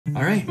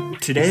All right,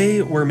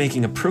 today we're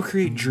making a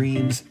Procreate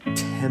Dreams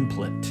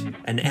template,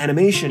 an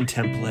animation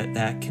template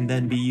that can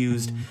then be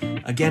used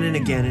again and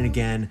again and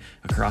again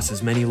across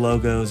as many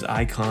logos,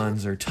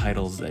 icons, or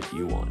titles that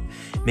you want.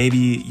 Maybe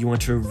you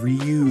want to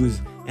reuse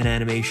an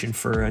animation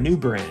for a new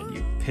brand.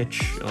 You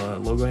pitch a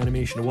logo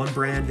animation to one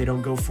brand, they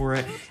don't go for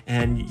it,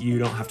 and you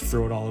don't have to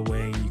throw it all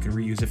away, and you can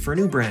reuse it for a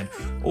new brand.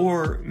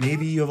 Or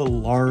maybe you have a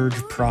large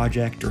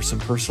project or some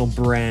personal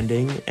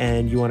branding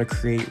and you want to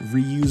create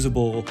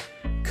reusable,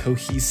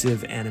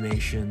 cohesive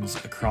animations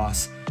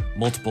across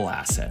multiple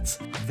assets.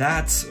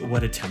 That's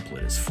what a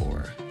template is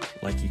for.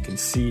 Like you can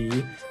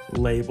see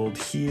labeled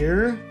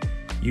here,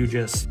 you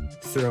just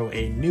throw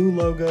a new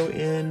logo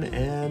in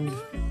and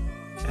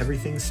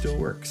everything still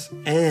works.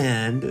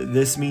 And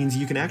this means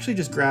you can actually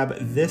just grab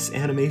this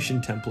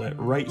animation template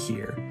right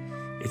here.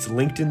 It's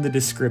linked in the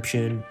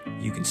description.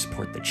 You can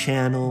support the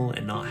channel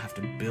and not have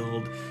to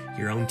build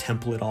your own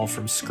template all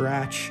from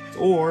scratch.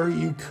 Or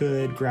you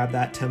could grab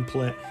that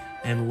template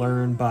and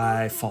learn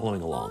by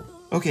following along.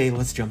 Okay,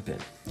 let's jump in.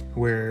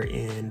 We're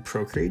in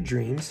Procreate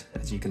Dreams,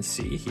 as you can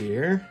see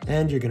here,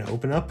 and you're gonna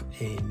open up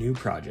a new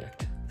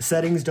project. The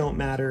settings don't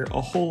matter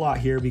a whole lot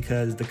here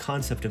because the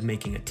concept of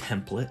making a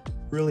template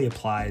really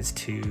applies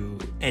to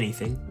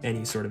anything,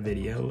 any sort of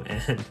video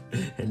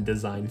and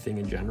design thing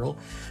in general.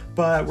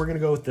 But we're gonna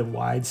go with the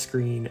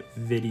widescreen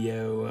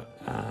video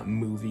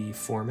movie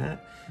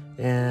format.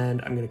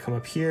 And I'm gonna come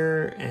up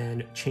here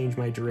and change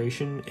my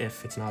duration,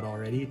 if it's not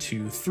already,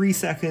 to 3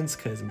 seconds,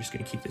 because I'm just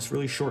gonna keep this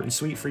really short and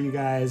sweet for you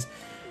guys.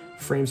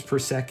 Frames per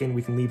second,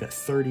 we can leave at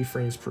 30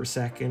 frames per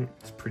second.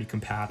 It's pretty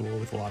compatible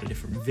with a lot of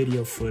different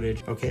video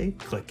footage. Okay,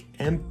 click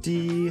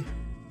empty.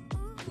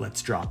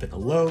 Let's drop in a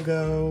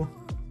logo.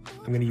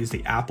 I'm gonna use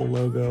the Apple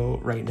logo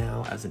right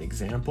now as an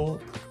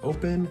example. Click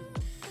open.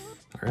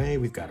 All right,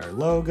 we've got our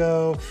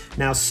logo.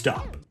 Now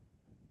stop.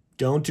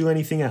 Don't do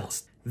anything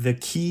else. The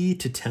key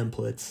to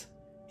templates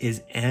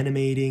is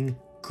animating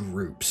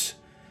groups.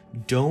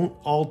 Don't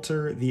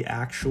alter the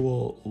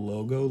actual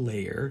logo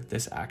layer,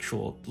 this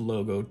actual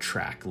logo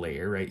track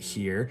layer right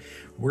here.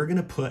 We're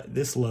gonna put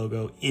this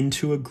logo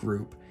into a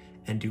group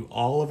and do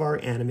all of our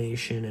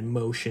animation and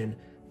motion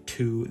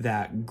to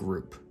that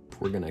group.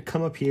 We're gonna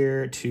come up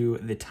here to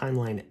the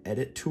timeline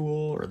edit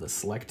tool or the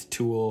select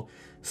tool,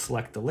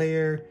 select the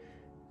layer,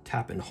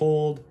 tap and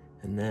hold,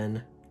 and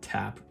then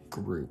tap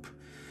group.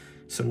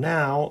 So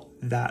now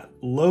that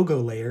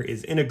logo layer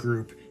is in a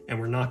group and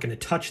we're not gonna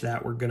touch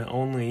that, we're gonna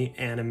only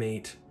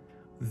animate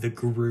the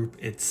group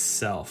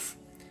itself.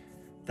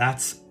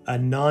 That's a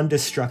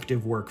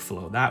non-destructive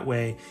workflow. That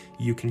way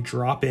you can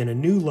drop in a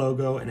new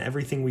logo and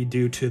everything we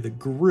do to the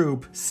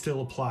group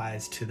still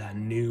applies to that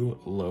new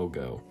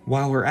logo.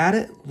 While we're at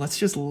it, let's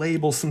just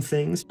label some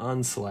things.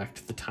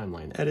 Unselect the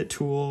timeline edit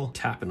tool,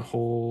 tap and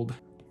hold,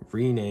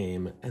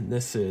 rename, and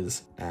this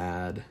is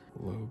add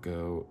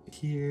logo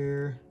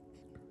here.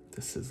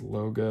 This is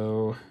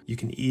logo. You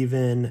can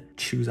even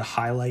choose a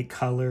highlight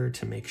color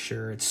to make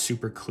sure it's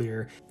super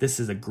clear. This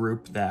is a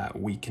group that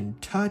we can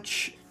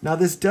touch. Now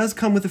this does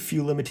come with a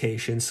few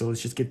limitations, so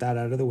let's just get that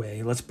out of the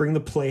way. Let's bring the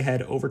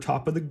playhead over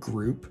top of the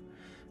group,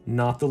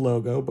 not the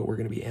logo, but we're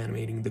gonna be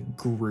animating the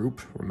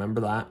group,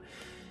 remember that.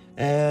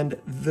 And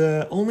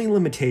the only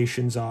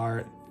limitations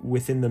are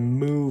within the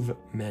move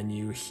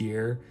menu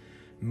here.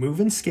 Move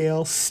and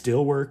scale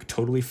still work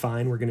totally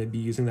fine. We're gonna be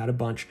using that a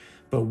bunch,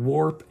 but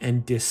warp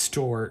and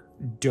distort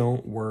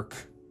don't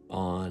work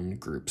on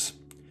groups.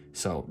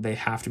 So they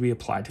have to be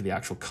applied to the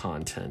actual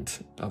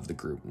content of the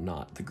group,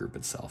 not the group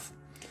itself.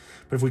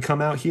 But if we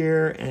come out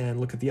here and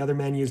look at the other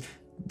menus,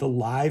 the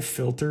live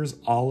filters,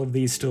 all of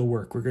these still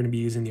work. We're gonna be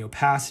using the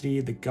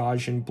opacity, the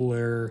Gaussian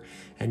blur,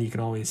 and you can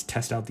always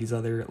test out these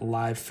other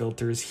live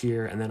filters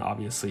here. And then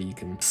obviously you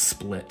can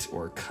split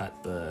or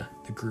cut the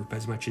group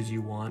as much as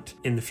you want.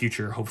 In the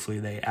future, hopefully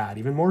they add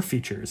even more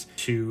features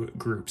to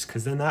groups,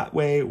 because then that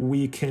way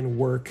we can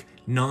work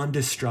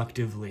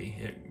non-destructively.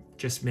 It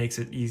just makes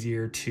it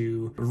easier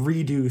to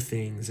redo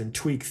things and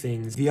tweak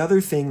things. The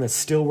other thing that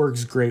still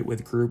works great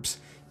with groups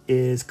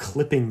is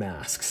clipping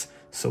masks.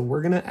 So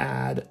we're gonna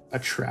add a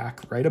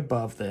track right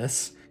above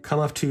this, come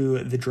up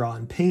to the draw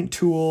and paint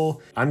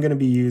tool. I'm gonna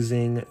be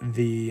using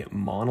the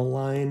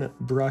monoline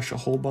brush a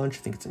whole bunch.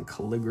 I think it's in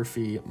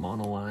calligraphy,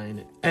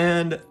 monoline.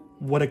 And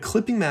what a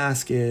clipping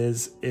mask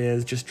is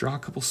just draw a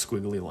couple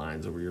squiggly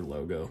lines over your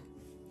logo.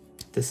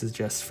 This is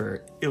just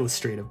for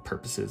illustrative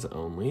purposes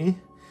only.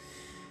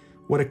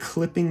 What a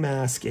clipping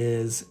mask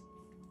is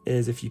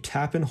if you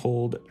tap and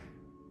hold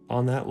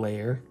on that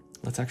layer,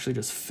 let's actually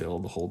just fill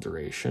the whole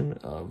duration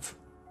of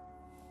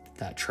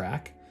that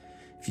track.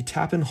 If you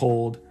tap and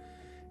hold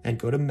and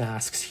go to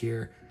masks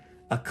here,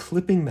 a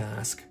clipping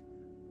mask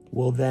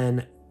will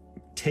then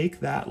take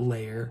that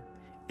layer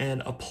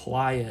and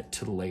apply it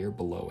to the layer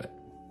below it.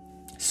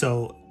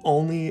 So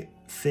only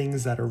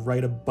things that are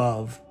right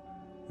above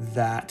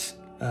that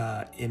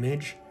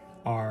image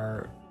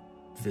are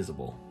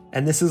visible.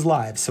 And this is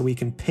live, so we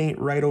can paint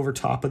right over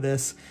top of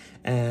this.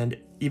 And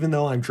even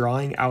though I'm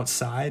drawing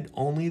outside,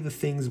 only the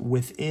things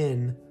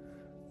within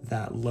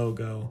that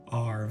logo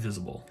are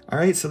visible. All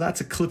right, so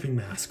that's a clipping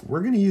mask.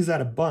 We're gonna use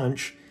that a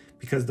bunch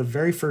because the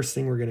very first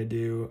thing we're gonna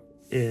do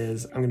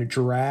is I'm gonna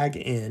drag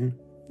in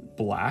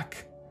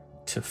black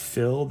to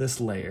fill this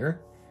layer.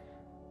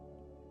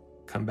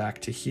 Come back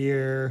to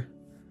here,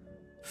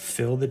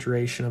 fill the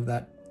duration of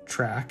that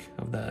track,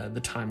 of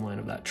the timeline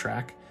of that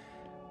track.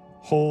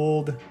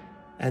 Hold,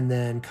 and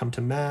then come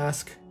to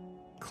mask,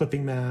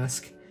 clipping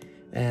mask.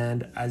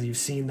 And as you've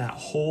seen, that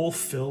whole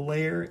fill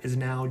layer is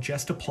now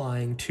just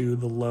applying to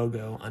the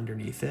logo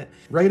underneath it.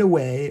 Right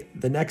away,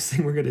 the next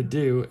thing we're gonna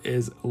do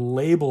is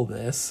label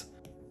this.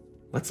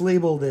 Let's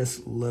label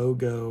this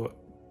logo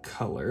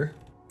color,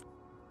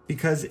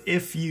 because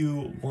if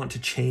you want to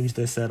change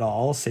this at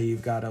all, say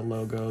you've got a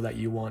logo that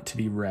you want to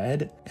be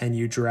red and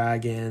you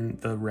drag in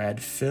the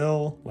red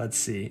fill, let's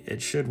see,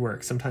 it should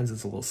work. Sometimes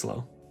it's a little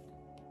slow.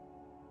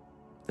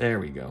 There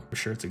we go. I'm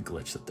sure it's a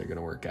glitch that they're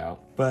gonna work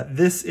out. But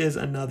this is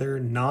another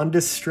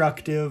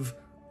non-destructive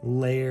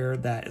layer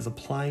that is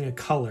applying a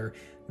color.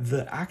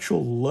 The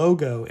actual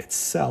logo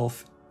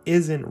itself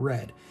isn't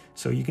red.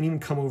 So you can even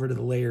come over to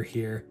the layer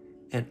here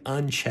and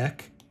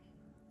uncheck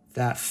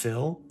that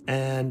fill,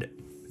 and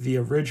the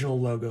original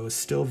logo is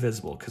still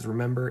visible, because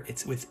remember,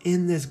 it's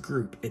within this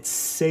group. It's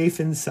safe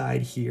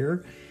inside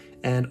here,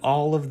 and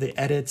all of the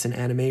edits and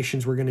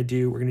animations we're gonna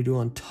do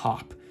on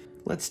top.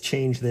 Let's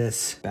change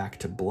this back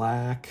to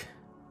black.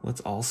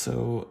 Let's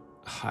also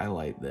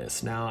highlight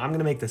this. Now I'm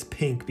gonna make this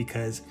pink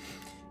because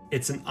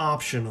it's an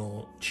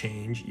optional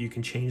change. You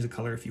can change the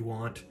color if you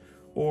want,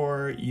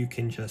 or you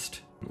can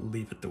just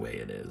leave it the way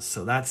it is.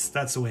 So that's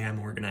the way I'm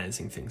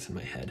organizing things in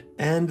my head.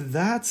 And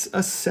that's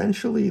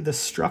essentially the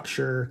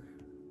structure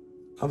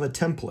of a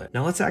template.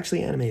 Now let's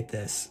actually animate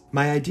this.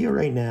 My idea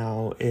right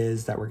now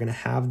is that we're gonna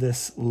have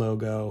this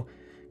logo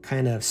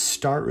kind of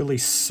start really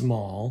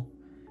small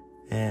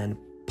and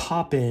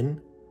pop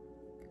in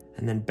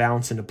and then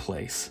bounce into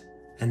place.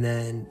 And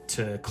then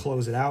to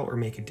close it out or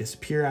make it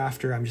disappear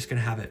after, I'm just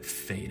gonna have it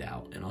fade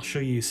out. And I'll show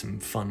you some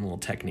fun little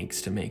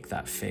techniques to make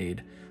that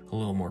fade a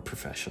little more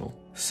professional.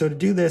 So to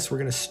do this, we're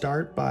gonna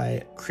start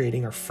by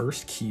creating our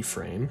first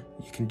keyframe.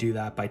 You can do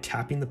that by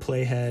tapping the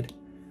playhead,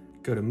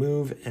 go to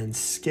move and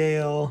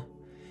scale,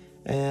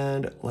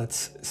 and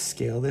let's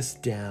scale this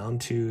down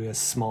to as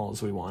small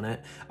as we want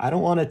it. I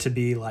don't want it to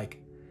be like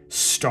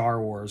Star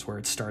Wars where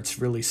it starts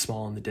really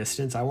small in the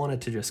distance. I want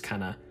it to just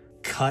kind of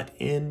cut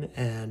in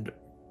and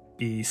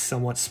be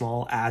somewhat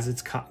small as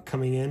it's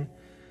coming in.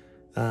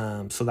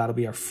 So that'll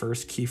be our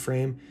first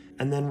keyframe.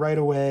 And then right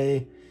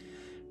away,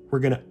 we're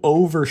gonna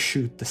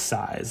overshoot the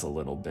size a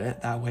little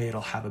bit. That way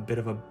it'll have a bit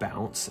of a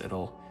bounce.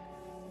 It'll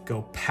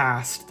go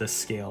past the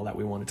scale that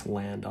we want it to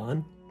land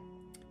on.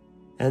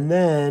 And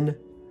then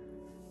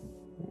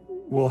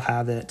we'll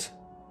have it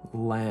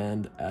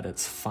land at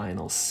its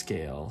final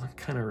scale,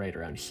 kind of right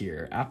around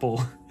here.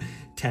 Apple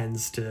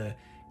tends to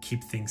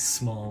keep things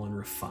small and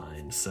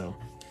refined, so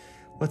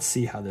let's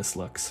see how this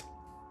looks.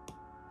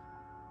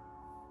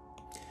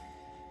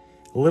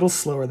 A little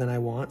slower than I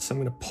want, so I'm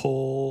gonna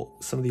pull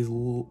some of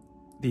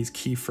these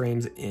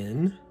keyframes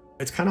in.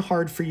 It's kind of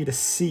hard for you to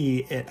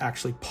see it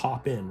actually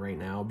pop in right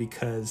now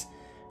because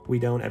we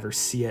don't ever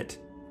see it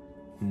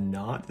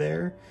not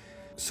there.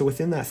 So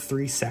within that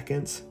 3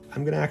 seconds,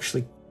 I'm gonna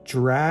actually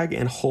drag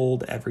and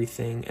hold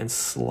everything and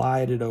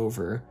slide it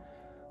over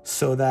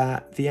so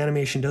that the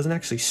animation doesn't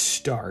actually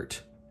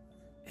start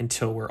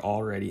until we're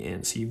already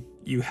in. So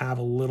you have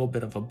a little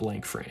bit of a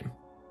blank frame.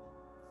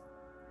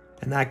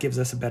 And that gives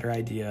us a better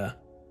idea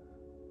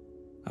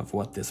of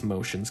what this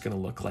motion's gonna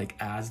look like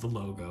as the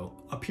logo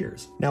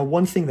appears. Now,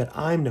 one thing that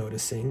I'm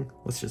noticing,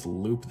 let's just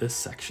loop this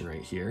section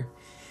right here,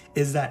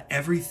 is that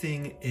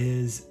everything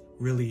is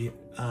really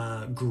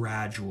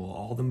gradual.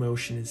 All the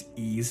motion is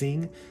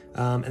easing,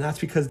 and that's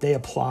because they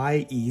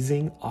apply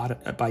easing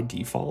by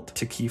default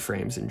to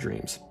keyframes in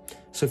Dreams.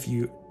 So if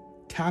you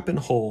tap and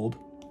hold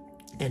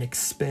and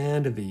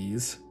expand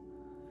these,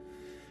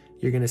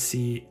 you're gonna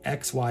see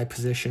X, Y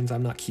positions.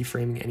 I'm not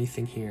keyframing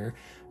anything here,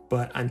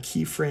 but I'm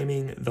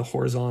keyframing the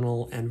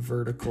horizontal and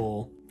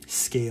vertical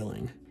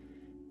scaling.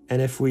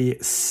 And if we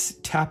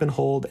tap and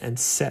hold and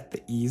set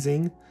the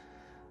easing,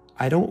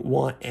 I don't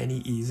want any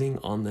easing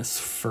on this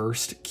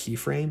first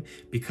keyframe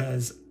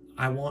because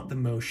I want the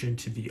motion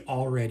to be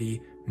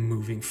already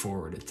moving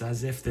forward. It's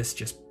as if this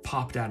just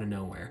popped out of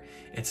nowhere.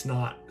 It's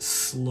not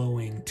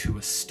slowing to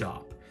a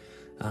stop.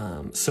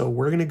 So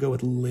we're gonna go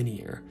with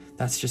linear.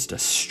 That's just a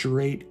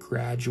straight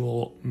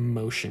gradual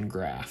motion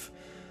graph.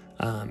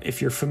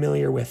 If you're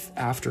familiar with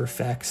After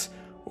Effects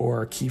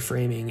or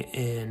keyframing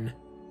in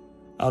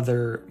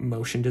other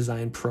motion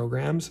design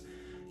programs,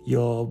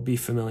 you'll be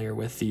familiar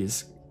with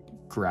these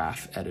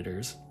graph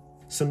editors.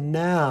 So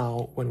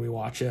now when we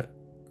watch it,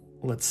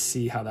 let's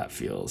see how that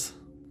feels.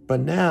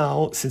 But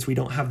now, since we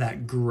don't have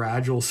that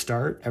gradual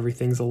start,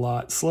 everything's a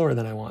lot slower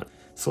than I want.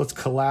 So let's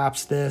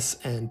collapse this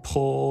and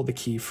pull the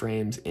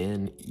keyframes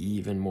in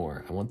even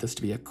more. I want this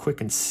to be a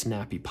quick and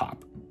snappy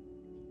pop.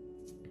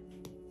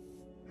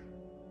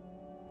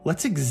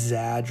 Let's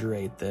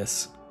exaggerate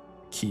this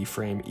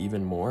keyframe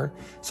even more.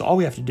 So all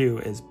we have to do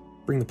is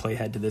bring the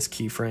playhead to this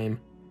keyframe,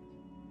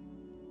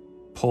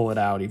 pull it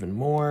out even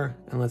more,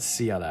 and let's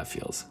see how that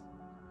feels.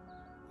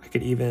 I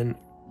could even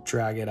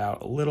drag it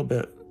out a little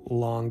bit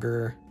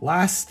longer.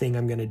 Last thing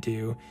I'm gonna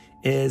do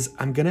is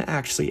I'm gonna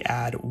actually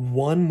add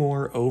one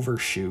more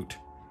overshoot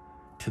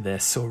to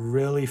this so it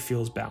really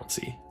feels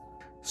bouncy.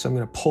 So I'm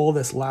gonna pull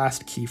this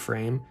last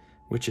keyframe,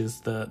 which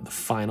is the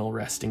final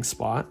resting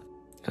spot.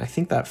 And I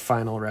think that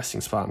final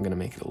resting spot, I'm gonna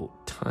make it a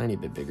tiny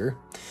bit bigger.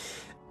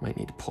 Might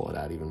need to pull it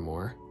out even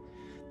more.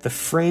 The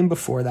frame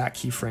before that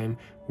keyframe,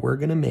 we're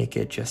gonna make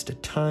it just a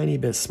tiny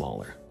bit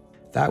smaller.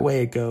 That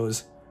way it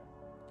goes,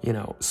 you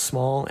know,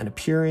 small and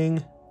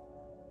appearing,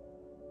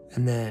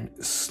 and then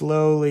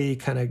slowly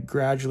kind of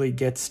gradually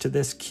gets to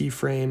this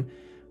keyframe,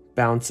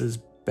 bounces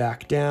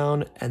back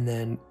down, and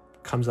then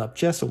comes up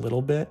just a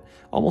little bit,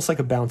 almost like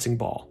a bouncing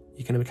ball.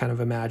 You can kind of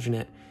imagine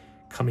it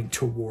coming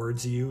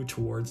towards you,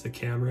 towards the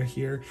camera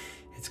here.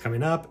 It's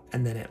coming up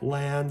and then it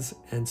lands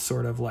and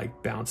sort of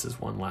like bounces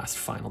one last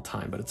final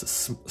time, but it's a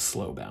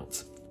slow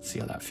bounce. See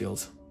how that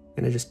feels? I'm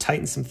gonna just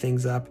tighten some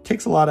things up. It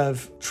takes a lot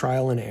of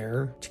trial and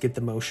error to get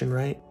the motion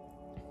right,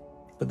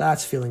 but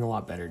that's feeling a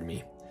lot better to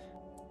me.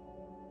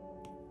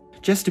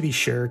 Just to be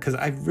sure, because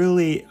I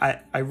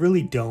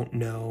really don't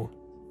know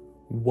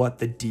what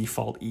the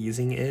default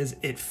easing is.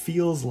 It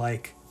feels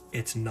like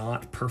it's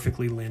not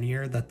perfectly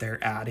linear, that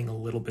they're adding a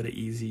little bit of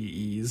easy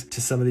ease to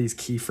some of these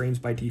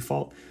keyframes by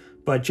default.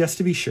 But just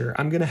to be sure,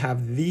 I'm gonna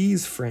have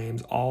these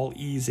frames all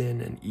ease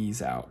in and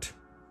ease out.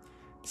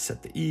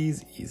 Set the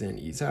ease in,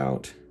 ease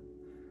out.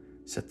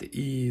 Set the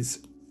ease.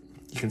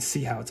 You can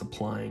see how it's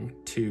applying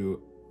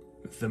to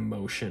the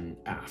motion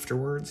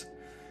afterwards.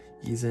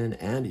 Ease in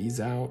and ease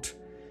out.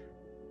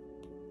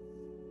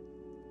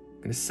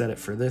 I'm gonna set it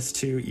for this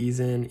too, ease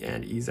in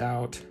and ease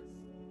out.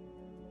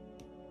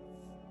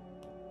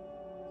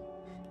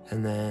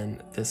 And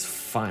then this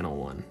final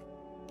one.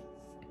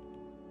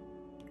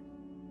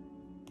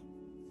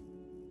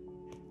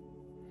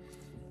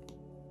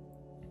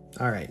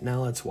 All right,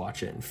 now let's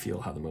watch it and feel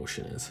how the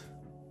motion is.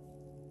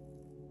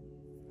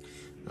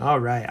 All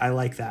right, I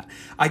like that.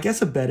 I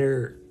guess a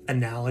better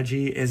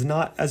analogy is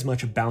not as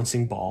much a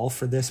bouncing ball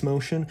for this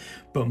motion,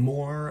 but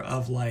more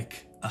of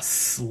like a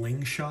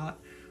slingshot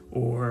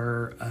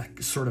or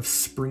a sort of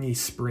springy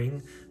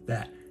spring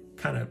that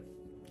kind of,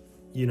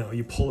 you know,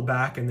 you pull it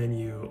back and then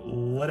you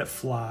let it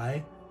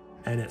fly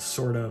and it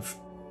sort of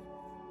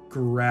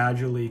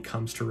gradually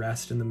comes to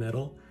rest in the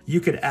middle. You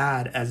could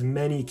add as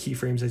many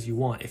keyframes as you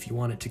want if you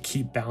want it to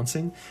keep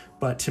bouncing,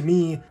 but to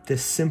me,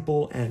 this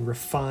simple and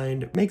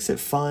refined makes it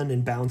fun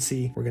and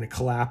bouncy. We're gonna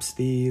collapse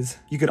these.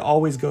 You could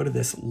always go to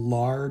this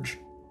large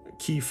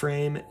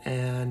keyframe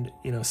and,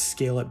 you know,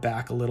 scale it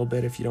back a little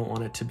bit if you don't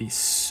want it to be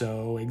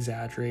so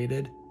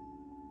exaggerated.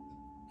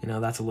 You know,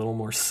 that's a little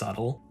more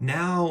subtle.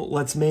 Now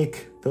let's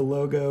make the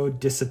logo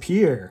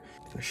disappear.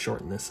 I'm gonna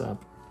shorten this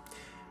up.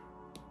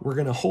 We're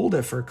gonna hold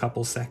it for a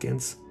couple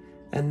seconds,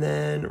 and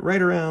then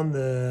right around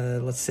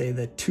the, let's say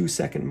the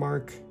 2-second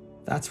mark,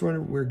 that's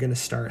when we're gonna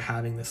start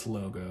having this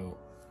logo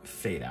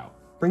fade out.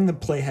 Bring the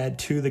playhead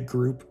to the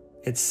group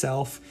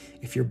itself.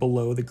 If you're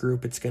below the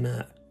group, it's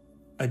gonna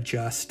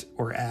adjust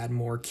or add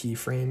more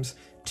keyframes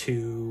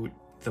to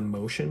the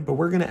motion, but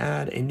we're gonna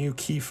add a new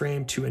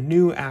keyframe to a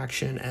new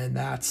action, and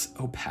that's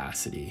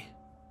opacity.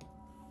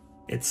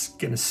 It's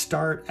gonna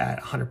start at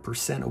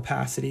 100%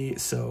 opacity,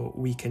 so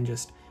we can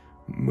just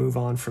move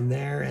on from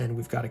there, and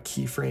we've got a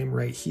keyframe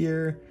right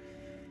here,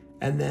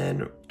 and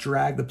then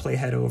drag the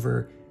playhead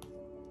over,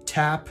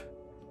 tap,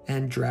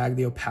 and drag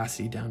the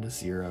opacity down to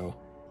 0.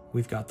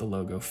 We've got the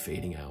logo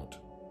fading out.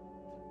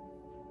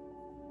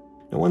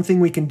 Now, one thing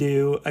we can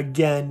do,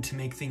 again, to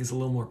make things a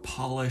little more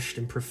polished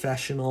and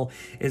professional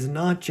is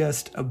not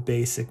just a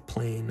basic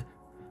plain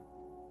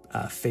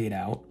fade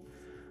out,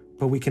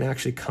 but we can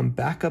actually come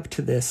back up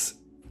to this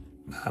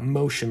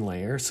motion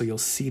layer. So you'll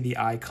see the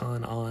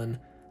icon on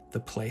the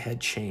playhead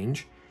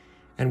change,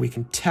 and we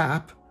can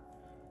tap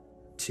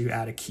to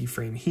add a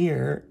keyframe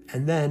here.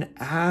 And then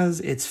as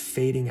it's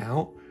fading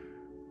out,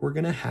 we're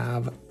gonna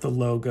have the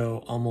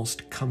logo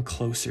almost come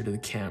closer to the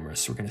camera.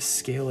 So we're gonna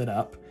scale it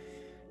up.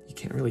 You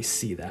can't really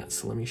see that,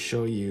 so let me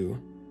show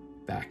you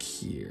back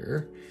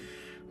here.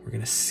 We're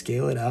gonna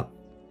scale it up,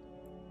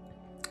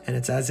 and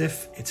it's as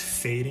if it's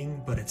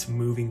fading, but it's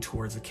moving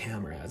towards the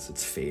camera as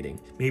it's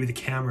fading. Maybe the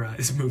camera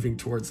is moving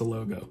towards the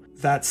logo.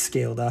 That's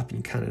scaled up, and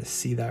you kind of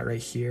see that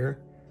right here.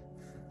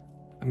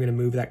 I'm gonna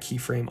move that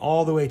keyframe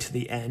all the way to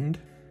the end.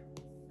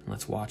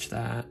 Let's watch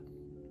that.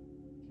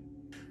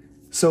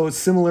 So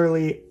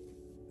similarly,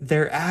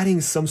 they're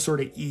adding some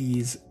sort of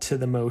ease to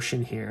the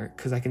motion here,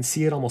 because I can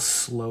see it almost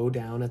slow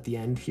down at the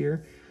end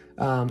here.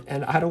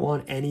 And I don't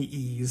want any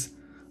ease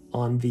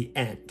on the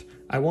end.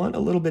 I want a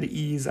little bit of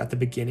ease at the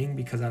beginning,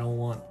 because I don't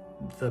want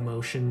the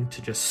motion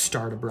to just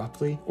start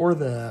abruptly, or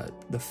the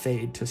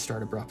fade to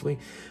start abruptly.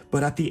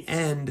 But at the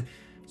end,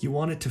 you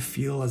want it to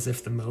feel as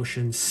if the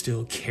motion's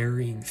still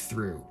carrying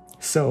through.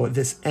 So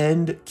this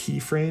end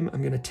keyframe,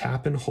 I'm gonna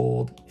tap and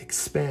hold,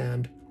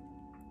 expand,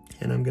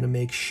 and I'm gonna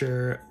make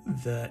sure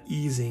the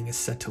easing is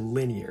set to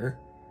linear.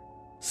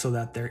 so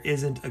that there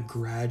isn't a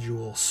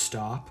gradual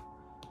stop.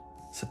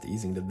 Set the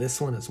easing to this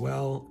one as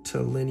well,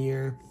 to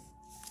linear.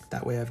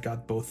 That way I've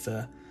got both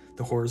the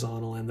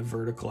horizontal and the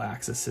vertical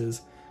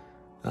axes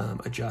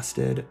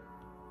adjusted.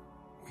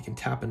 We can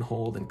tap and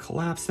hold and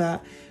collapse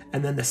that.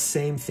 And then the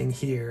same thing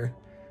here,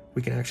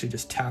 we can actually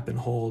just tap and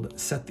hold,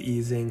 set the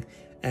easing,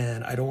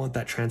 and I don't want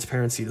that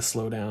transparency to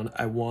slow down.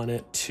 I want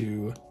it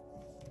to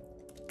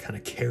kind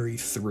of carry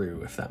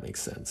through, if that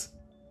makes sense.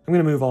 I'm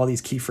gonna move all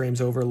these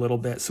keyframes over a little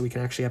bit so we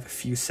can actually have a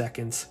few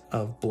seconds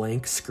of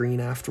blank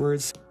screen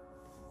afterwards.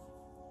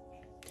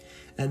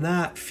 And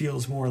that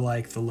feels more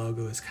like the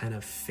logo is kind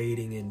of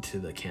fading into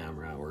the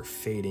camera or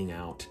fading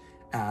out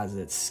as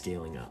it's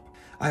scaling up.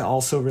 I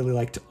also really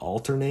like to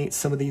alternate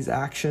some of these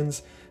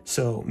actions.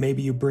 So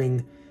maybe you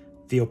bring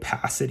the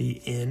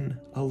opacity in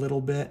a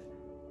little bit,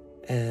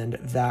 and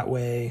that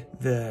way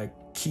the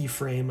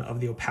keyframe of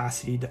the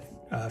opacity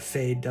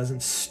fade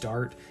doesn't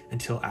start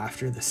until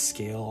after the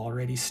scale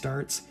already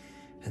starts.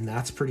 And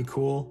that's pretty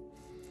cool.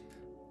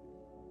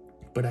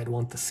 But I'd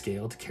want the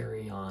scale to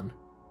carry on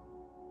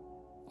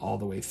all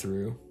the way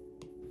through.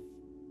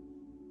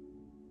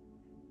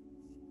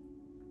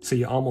 So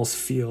you almost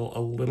feel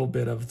a little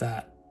bit of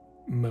that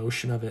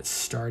motion of it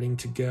starting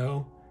to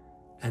go,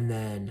 and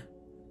then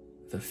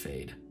the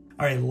fade.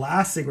 All right,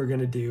 last thing we're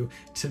gonna do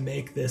to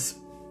make this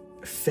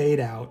fade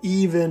out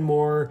even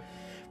more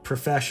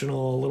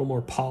professional, a little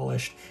more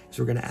polished, is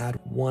we're gonna add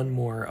one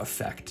more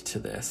effect to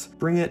this.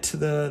 Bring it to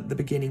the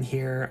beginning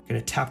here. I'm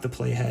gonna tap the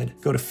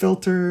playhead, go to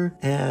filter,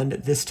 and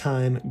this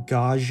time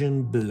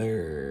Gaussian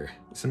blur.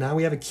 So now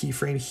we have a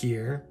keyframe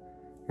here.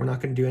 We're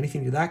not gonna do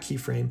anything to that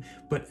keyframe,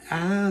 but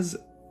as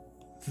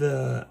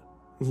the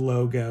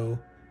logo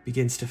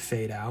begins to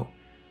fade out,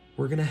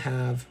 we're gonna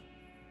have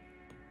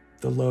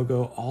the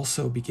logo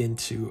also begin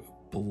to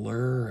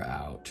blur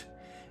out.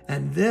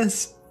 And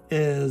this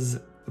is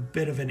a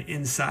bit of an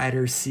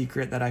insider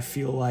secret that I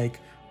feel like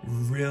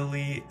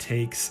really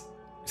takes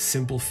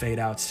simple fade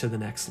outs to the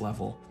next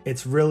level.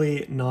 It's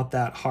really not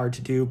that hard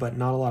to do, but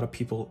not a lot of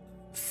people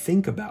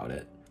think about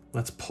it.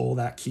 Let's pull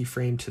that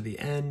keyframe to the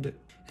end,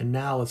 and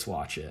now let's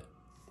watch it.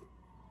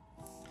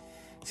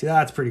 See,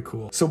 that's pretty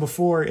cool. So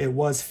before it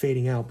was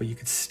fading out, but you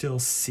could still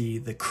see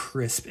the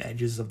crisp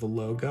edges of the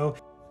logo.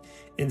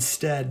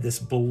 Instead, this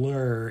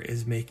blur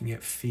is making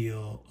it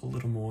feel a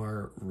little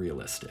more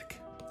realistic.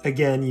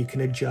 Again, you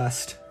can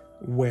adjust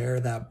where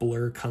that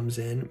blur comes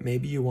in.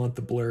 Maybe you want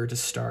the blur to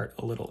start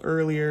a little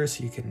earlier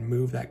so you can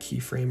move that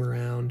keyframe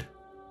around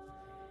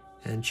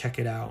and check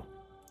it out.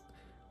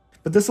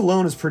 But this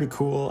alone is pretty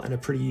cool and a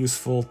pretty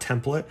useful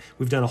template.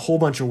 We've done a whole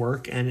bunch of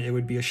work, and it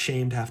would be a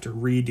shame to have to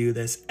redo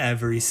this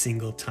every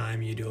single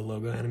time you do a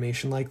logo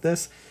animation like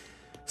this.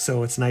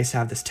 So it's nice to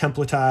have this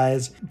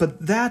templatized,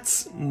 but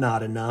that's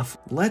not enough.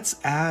 Let's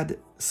add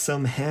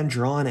some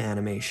hand-drawn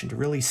animation to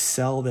really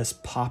sell this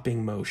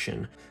popping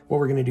motion. What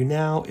we're gonna do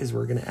now is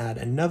we're gonna add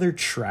another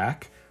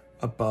track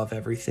above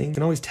everything. You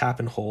can always tap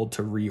and hold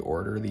to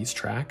reorder these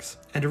tracks.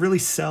 And to really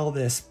sell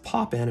this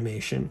pop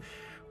animation,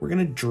 we're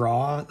gonna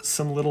draw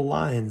some little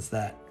lines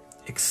that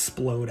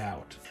explode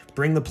out.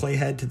 Bring the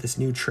playhead to this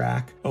new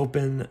track,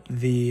 open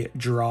the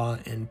draw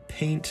and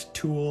paint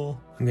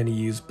tool. I'm gonna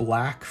use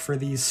black for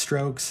these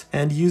strokes,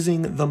 and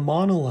using the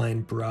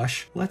monoline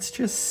brush, let's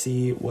just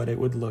see what it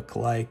would look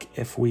like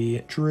if we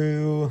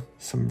drew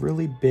some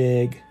really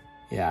big,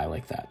 yeah, I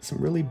like that, some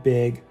really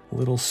big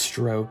little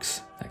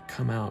strokes that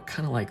come out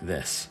kind of like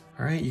this.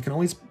 All right, you can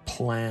always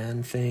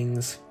plan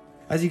things.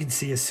 As you can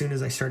see, as soon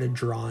as I started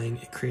drawing,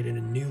 it created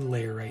a new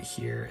layer right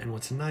here. And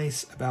what's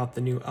nice about the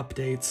new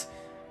updates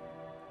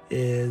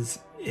is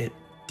it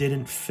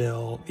didn't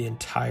fill the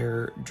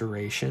entire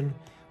duration.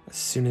 As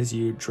soon as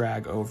you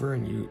drag over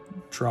and you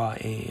draw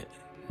a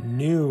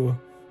new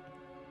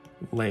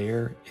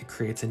layer, it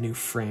creates a new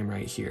frame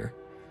right here.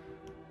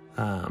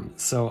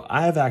 So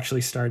I've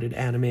actually started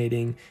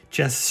animating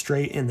just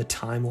straight in the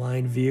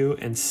timeline view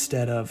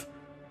instead of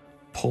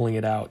pulling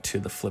it out to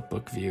the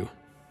flipbook view.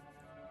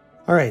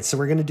 All right, so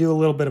we're gonna do a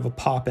little bit of a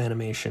pop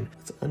animation.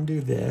 Let's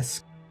undo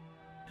this.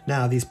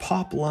 Now these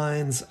pop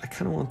lines, I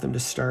kind of want them to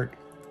start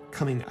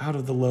coming out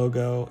of the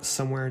logo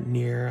somewhere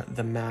near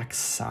the max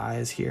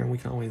size here, and we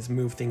can always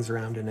move things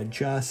around and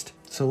adjust.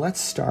 So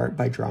let's start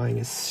by drawing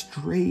as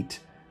straight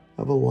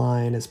of a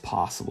line as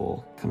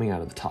possible coming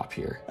out of the top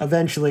here.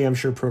 Eventually, I'm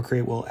sure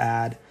Procreate will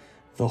add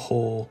the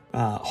whole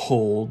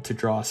hold to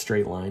draw a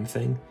straight line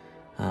thing,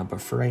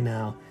 but for right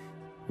now,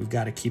 we've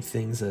got to keep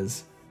things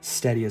as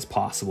steady as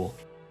possible.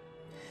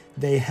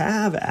 They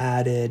have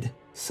added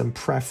some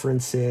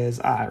preferences,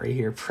 right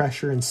here,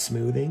 pressure and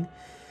smoothing.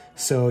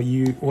 So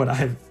you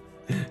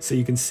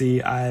can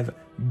see I've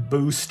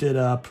boosted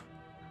up,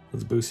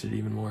 let's boost it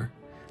even more,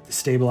 the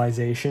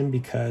stabilization,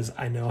 because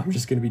I know I'm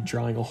just going to be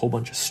drawing a whole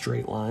bunch of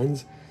straight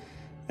lines,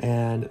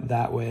 and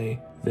that way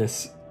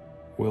this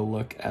will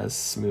look as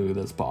smooth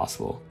as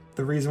possible.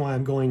 The reason why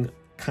I'm going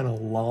kind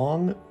of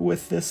long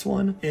with this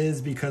one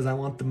is because I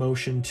want the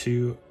motion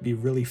to be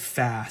really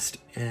fast,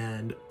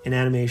 and in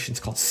animation it's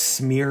called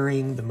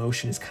smearing. The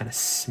motion is kind of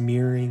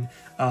smearing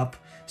up,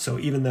 So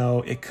even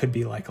though it could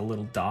be like a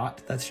little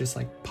dot that's just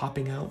like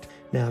popping out.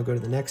 Now go to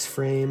the next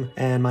frame,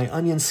 and my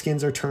onion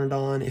skins are turned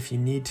on. If you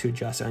need to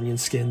adjust onion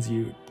skins,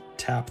 you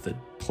tap the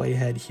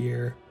playhead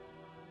here,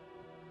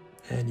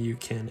 and you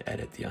can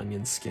edit the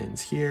onion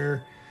skins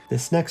here.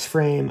 This next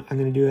frame, I'm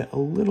gonna do it a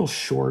little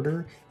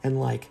shorter and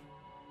like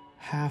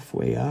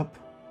halfway up,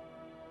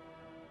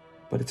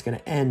 but it's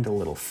gonna end a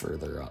little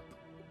further up.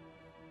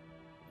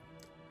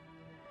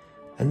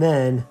 And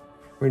then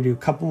we're gonna do a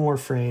couple more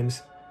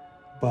frames,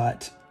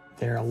 but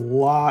they're a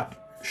lot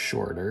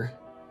shorter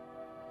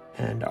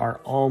and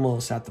are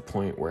almost at the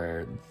point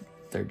where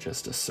they're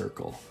just a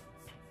circle.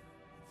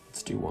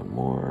 Let's do one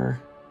more.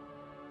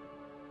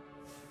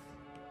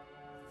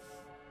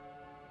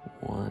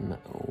 One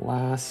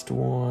last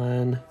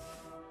one.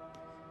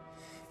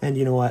 And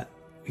you know what?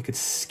 We could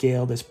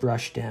scale this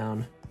brush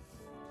down,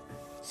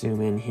 zoom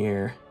in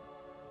here,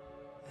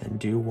 and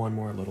do one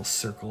more little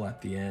circle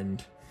at the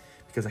end,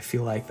 because I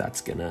feel like that's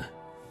gonna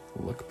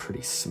look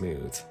pretty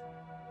smooth.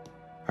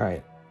 All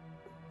right,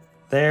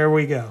 there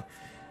we go.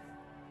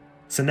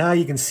 So now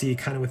you can see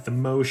kind of with the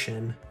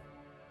motion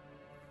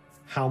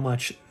how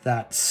much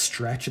that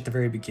stretch at the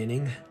very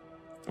beginning,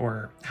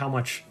 or how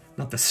much,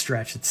 not the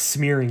stretch, it's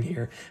smearing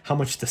here, how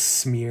much the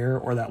smear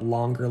or that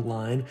longer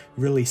line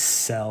really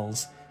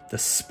sells the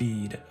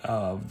speed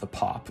of the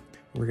pop.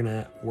 We're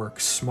gonna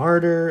work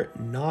smarter,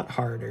 not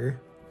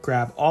harder.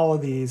 Grab all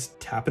of these,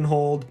 tap and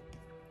hold,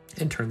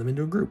 and turn them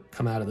into a group.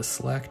 Come out of the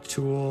select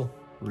tool,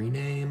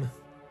 rename,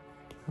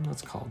 and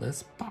let's call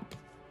this pop.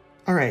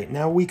 All right,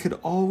 now we could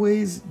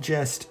always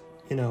just,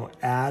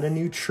 add a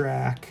new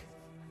track,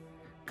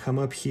 come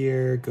up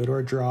here, go to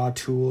our draw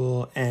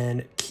tool,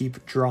 and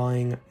keep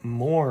drawing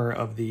more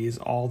of these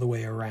all the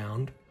way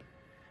around.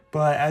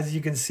 But as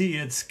you can see,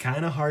 it's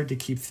kind of hard to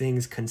keep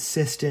things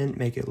consistent,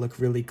 make it look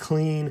really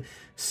clean.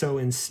 So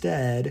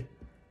instead,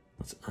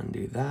 let's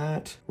undo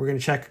that. We're gonna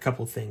check a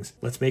couple things.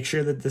 Let's make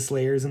sure that this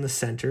layer is in the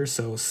center.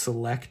 So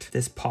select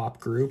this pop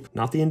group,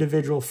 not the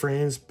individual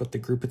frames, but the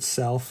group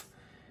itself,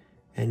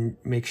 and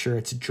make sure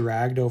it's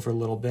dragged over a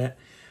little bit.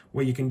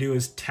 What you can do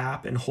is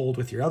tap and hold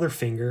with your other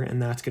finger, and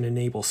that's gonna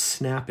enable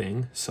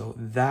snapping. So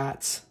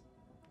that's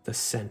the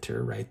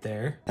center right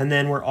there. And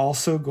then we're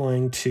also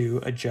going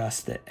to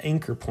adjust the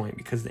anchor point,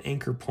 because the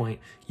anchor point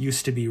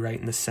used to be right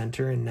in the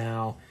center and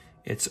now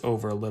it's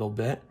over a little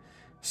bit.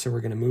 So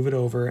we're gonna move it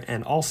over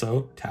and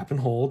also tap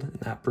and hold, and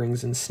that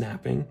brings in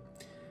snapping.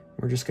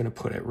 We're just gonna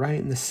put it right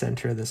in the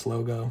center of this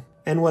logo.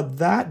 And what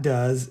that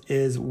does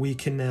is we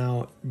can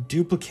now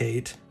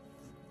duplicate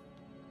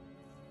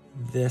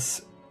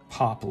this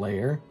pop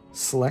layer,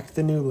 select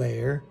the new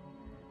layer,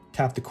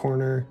 tap the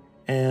corner,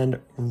 and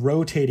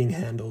rotating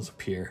handles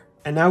appear.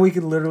 And now we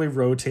can literally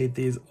rotate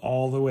these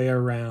all the way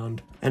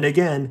around. And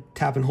again,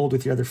 tap and hold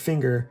with your other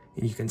finger,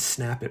 and you can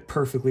snap it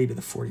perfectly to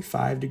the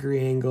 45-degree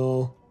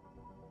angle.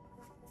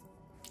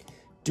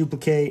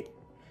 Duplicate,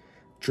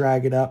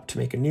 drag it up to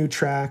make a new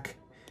track,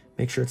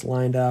 make sure it's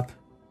lined up,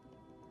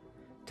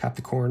 tap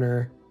the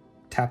corner,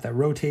 tap that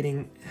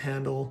rotating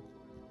handle,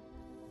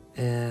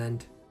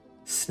 and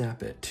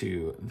snap it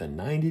to the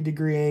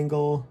 90-degree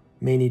angle.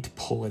 May need to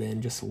pull it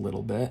in just a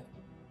little bit.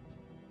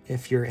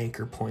 If your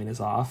anchor point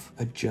is off,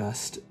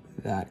 adjust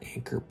that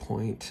anchor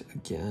point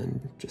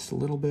again, just a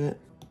little bit.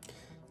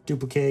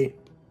 Duplicate,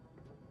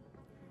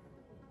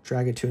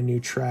 drag it to a new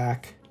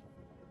track,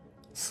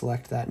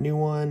 select that new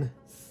one,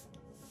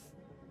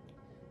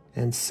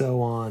 and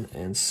so on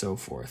and so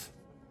forth,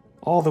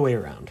 all the way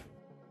around.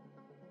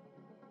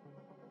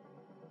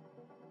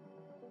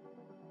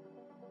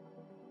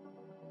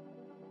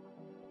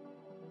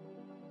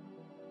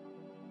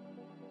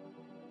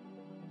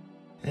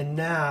 And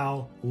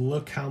now,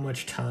 look how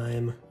much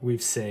time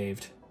we've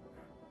saved.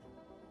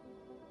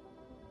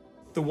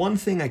 The one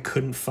thing I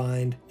couldn't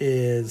find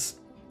is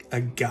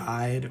a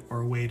guide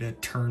or a way to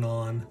turn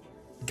on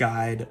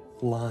guide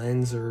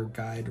lines or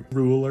guide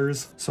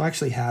rulers. So I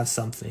actually have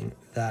something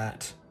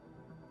that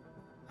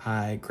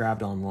I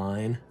grabbed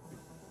online.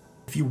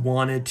 If you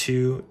wanted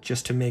to,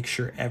 just to make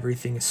sure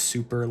everything is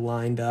super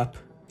lined up,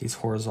 these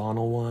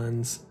horizontal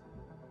ones,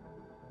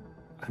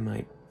 I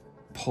might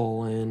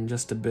pull in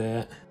just a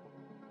bit.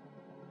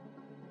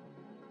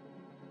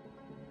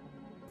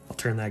 I'll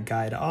turn that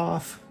guide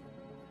off.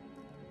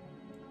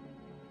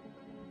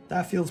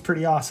 That feels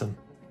pretty awesome.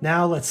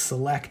 Now let's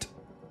select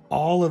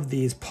all of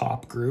these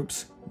pop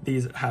groups.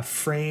 These have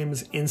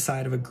frames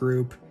inside of a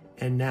group,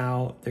 and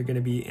now they're going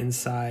to be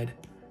inside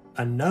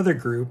another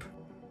group.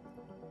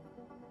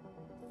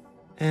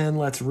 And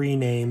let's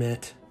rename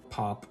it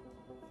Pop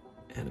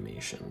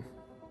Animation.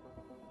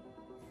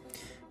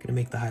 Gonna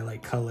make the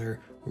highlight color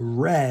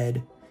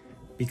red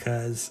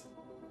because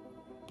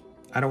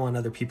I don't want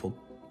other people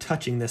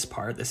touching this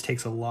part. This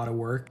takes a lot of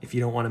work. If you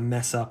don't want to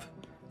mess up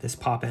this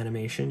pop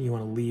animation, you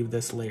want to leave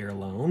this layer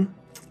alone.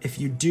 If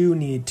you do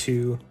need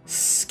to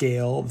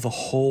scale the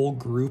whole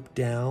group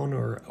down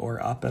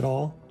or up at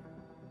all,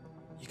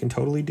 you can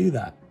totally do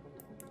that.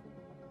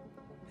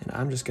 And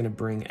I'm just going to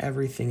bring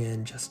everything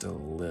in just a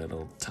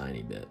little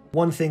tiny bit.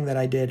 One thing that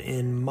I did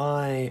in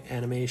my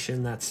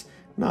animation that's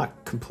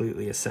not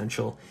completely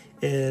essential,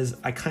 is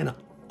I kind of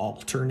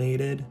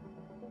alternated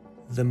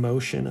the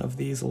motion of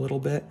these a little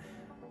bit.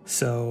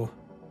 So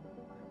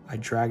I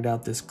dragged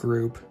out this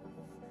group,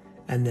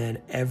 and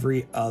then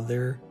every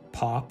other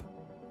pop,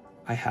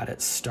 I had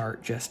it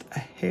start just a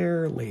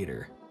hair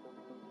later.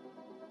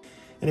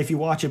 And if you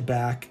watch it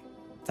back,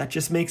 that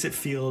just makes it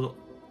feel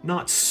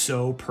not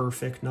so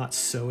perfect, not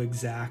so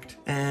exact.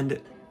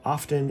 And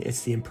often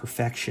it's the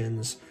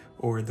imperfections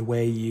or the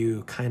way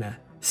you kind of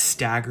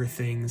stagger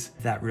things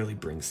that really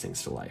brings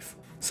things to life.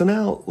 So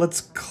now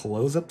let's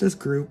close up this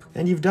group,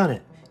 and you've done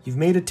it. You've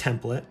made a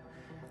template.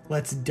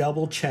 Let's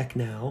double check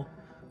now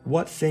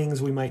what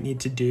things we might need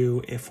to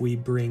do if we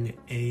bring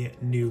a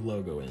new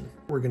logo in.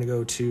 We're gonna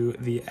go to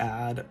the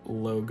Add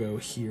Logo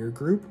Here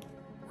group.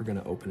 We're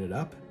gonna open it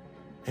up,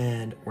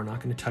 and we're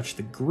not gonna touch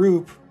the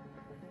group.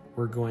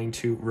 We're going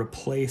to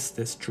replace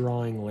this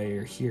drawing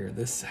layer here.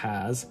 This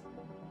has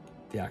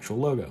the actual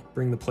logo.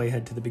 Bring the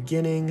playhead to the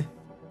beginning.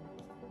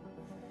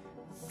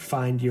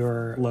 Find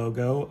your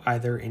logo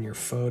either in your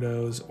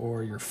photos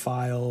or your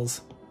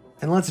files.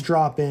 And let's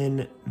drop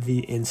in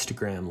the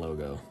Instagram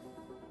logo.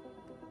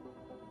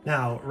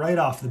 Now, right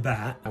off the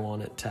bat, I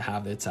want it to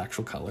have its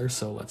actual color.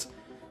 So let's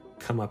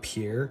come up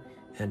here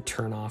and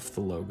turn off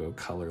the logo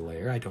color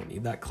layer. I don't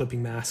need that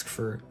clipping mask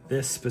for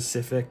this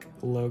specific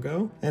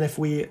logo. And if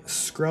we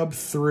scrub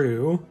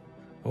through,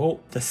 oh,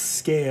 the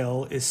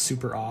scale is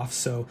super off.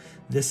 So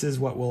this is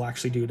what we'll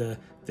actually do to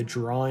the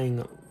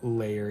drawing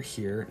layer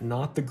here,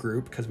 not the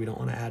group, because we don't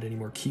want to add any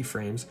more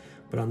keyframes,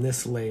 but on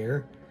this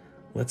layer,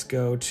 let's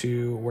go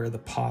to where the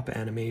pop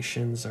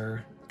animations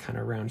are kind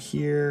of around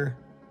here,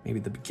 maybe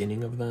the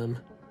beginning of them.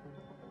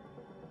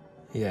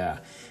 Yeah,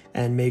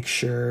 and make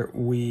sure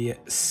we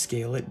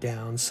scale it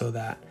down so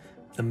that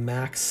the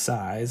max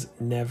size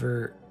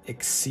never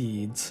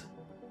exceeds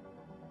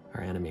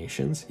our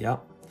animations.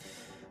 Yep,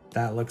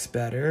 that looks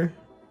better.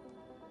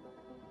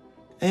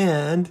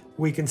 And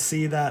we can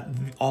see that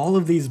all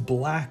of these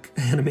black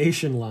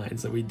animation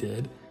lines that we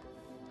did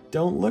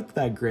don't look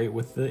that great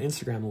with the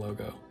Instagram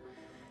logo.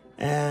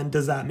 And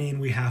does that mean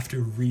we have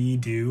to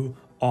redo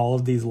all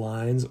of these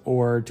lines,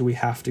 or do we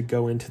have to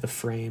go into the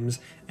frames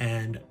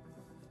and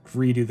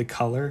redo the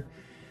color?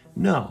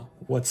 No.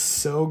 What's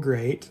so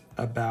great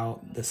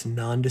about this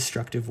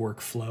non-destructive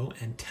workflow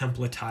and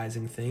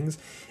templatizing things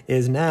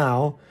is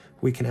now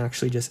we can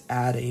actually just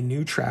add a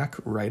new track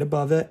right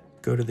above it,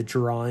 go to the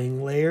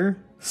drawing layer,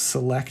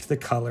 select the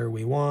color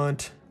we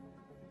want,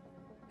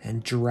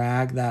 and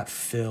drag that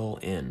fill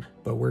in.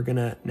 But we're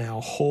gonna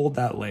now hold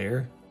that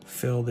layer,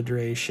 fill the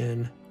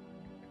duration,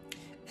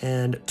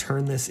 and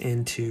turn this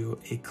into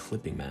a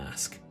clipping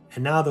mask.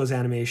 And now those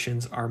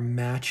animations are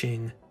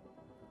matching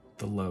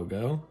the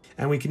logo.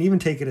 And we can even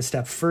take it a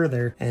step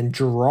further and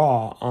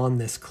draw on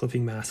this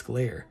clipping mask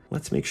layer.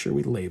 Let's make sure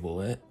we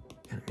label it.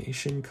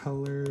 Animation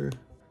color,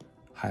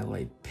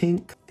 highlight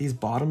pink. These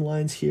bottom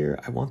lines here,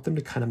 I want them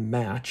to kind of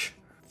match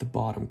the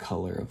bottom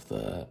color of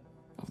the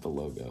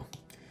logo.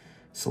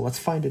 So let's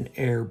find an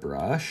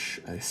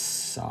airbrush, a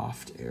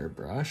soft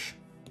airbrush,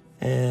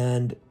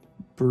 and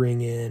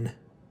bring in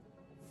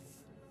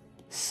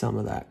some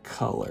of that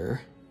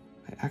color.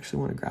 I actually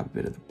want to grab a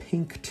bit of the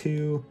pink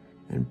too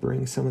and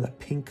bring some of that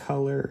pink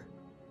color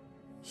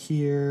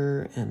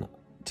here and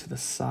to the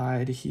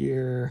side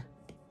here.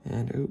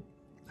 And oh,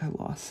 I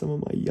lost some of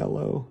my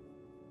yellow.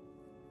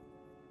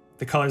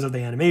 The colors of the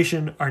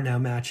animation are now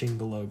matching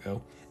the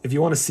logo. If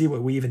you want to see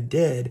what we even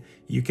did,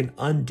 you can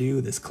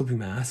undo this clipping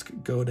mask,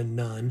 go to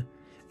none,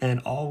 and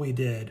all we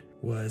did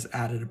was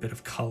added a bit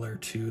of color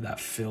to that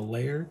fill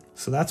layer.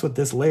 So that's what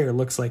this layer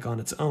looks like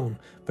on its own.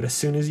 But as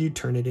soon as you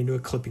turn it into a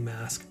clipping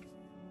mask,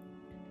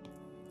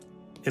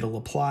 it'll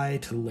apply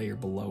to the layer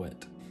below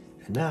it.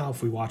 And now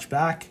if we watch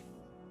back,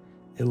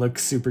 it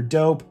looks super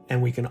dope,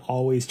 and we can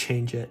always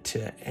change it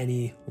to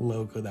any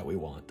logo that we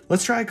want.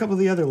 Let's try a couple of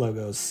the other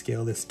logos.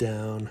 Scale this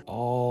down,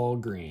 all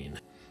green.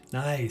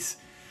 Nice.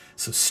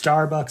 So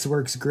Starbucks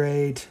works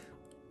great.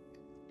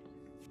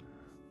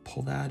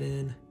 Pull that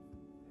in.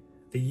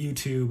 The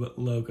YouTube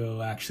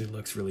logo actually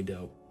looks really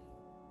dope.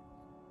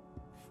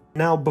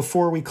 Now,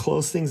 before we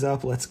close things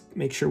up, let's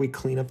make sure we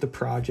clean up the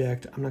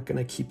project. I'm not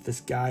gonna keep this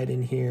guide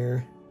in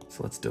here.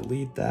 So let's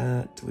delete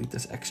that, delete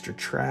this extra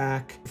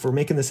track. If we're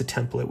making this a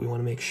template, we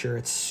wanna make sure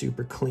it's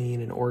super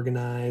clean and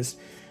organized.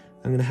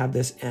 I'm gonna have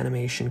this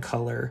animation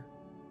color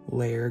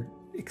layer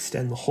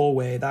extend the whole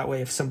way. That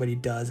way, if somebody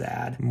does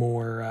add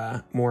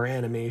more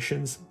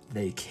animations,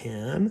 they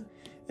can.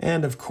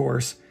 And of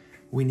course,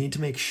 we need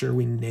to make sure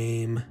we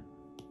name,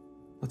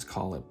 let's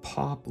call it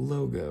Pop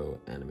Logo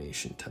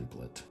Animation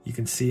Template. You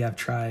can see I've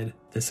tried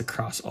this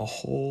across a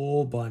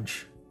whole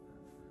bunch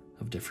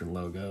of different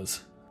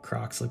logos.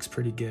 Crocs looks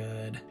pretty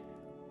good.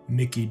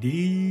 Mickey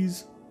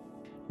D's.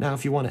 Now,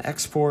 if you want to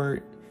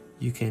export,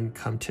 you can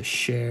come to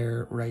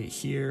share right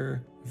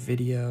here,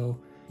 video.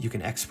 You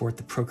can export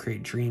the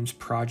Procreate Dreams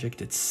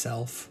project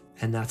itself.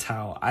 And that's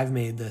how I've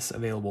made this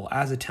available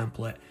as a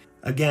template.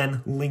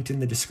 Again, linked in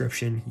the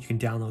description. You can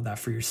download that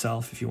for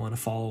yourself if you want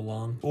to follow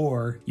along,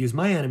 or use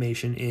my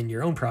animation in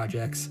your own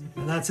projects.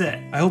 And that's it.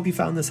 I hope you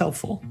found this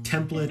helpful.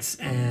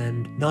 Templates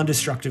and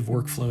non-destructive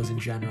workflows in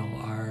general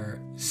are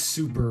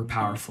super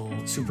powerful,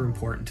 super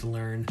important to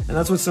learn. And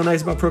that's what's so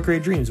nice about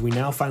Procreate Dreams. We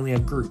now finally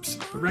have groups.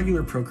 The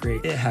regular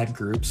Procreate, it had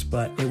groups,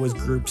 but it was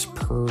groups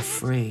per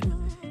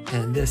frame.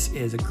 And this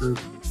is a group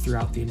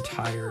throughout the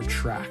entire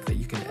track that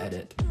you can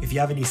edit. If you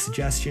have any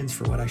suggestions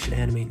for what I should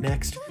animate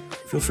next,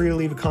 feel free to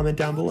leave a comment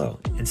down below.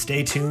 And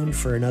stay tuned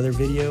for another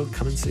video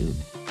coming soon.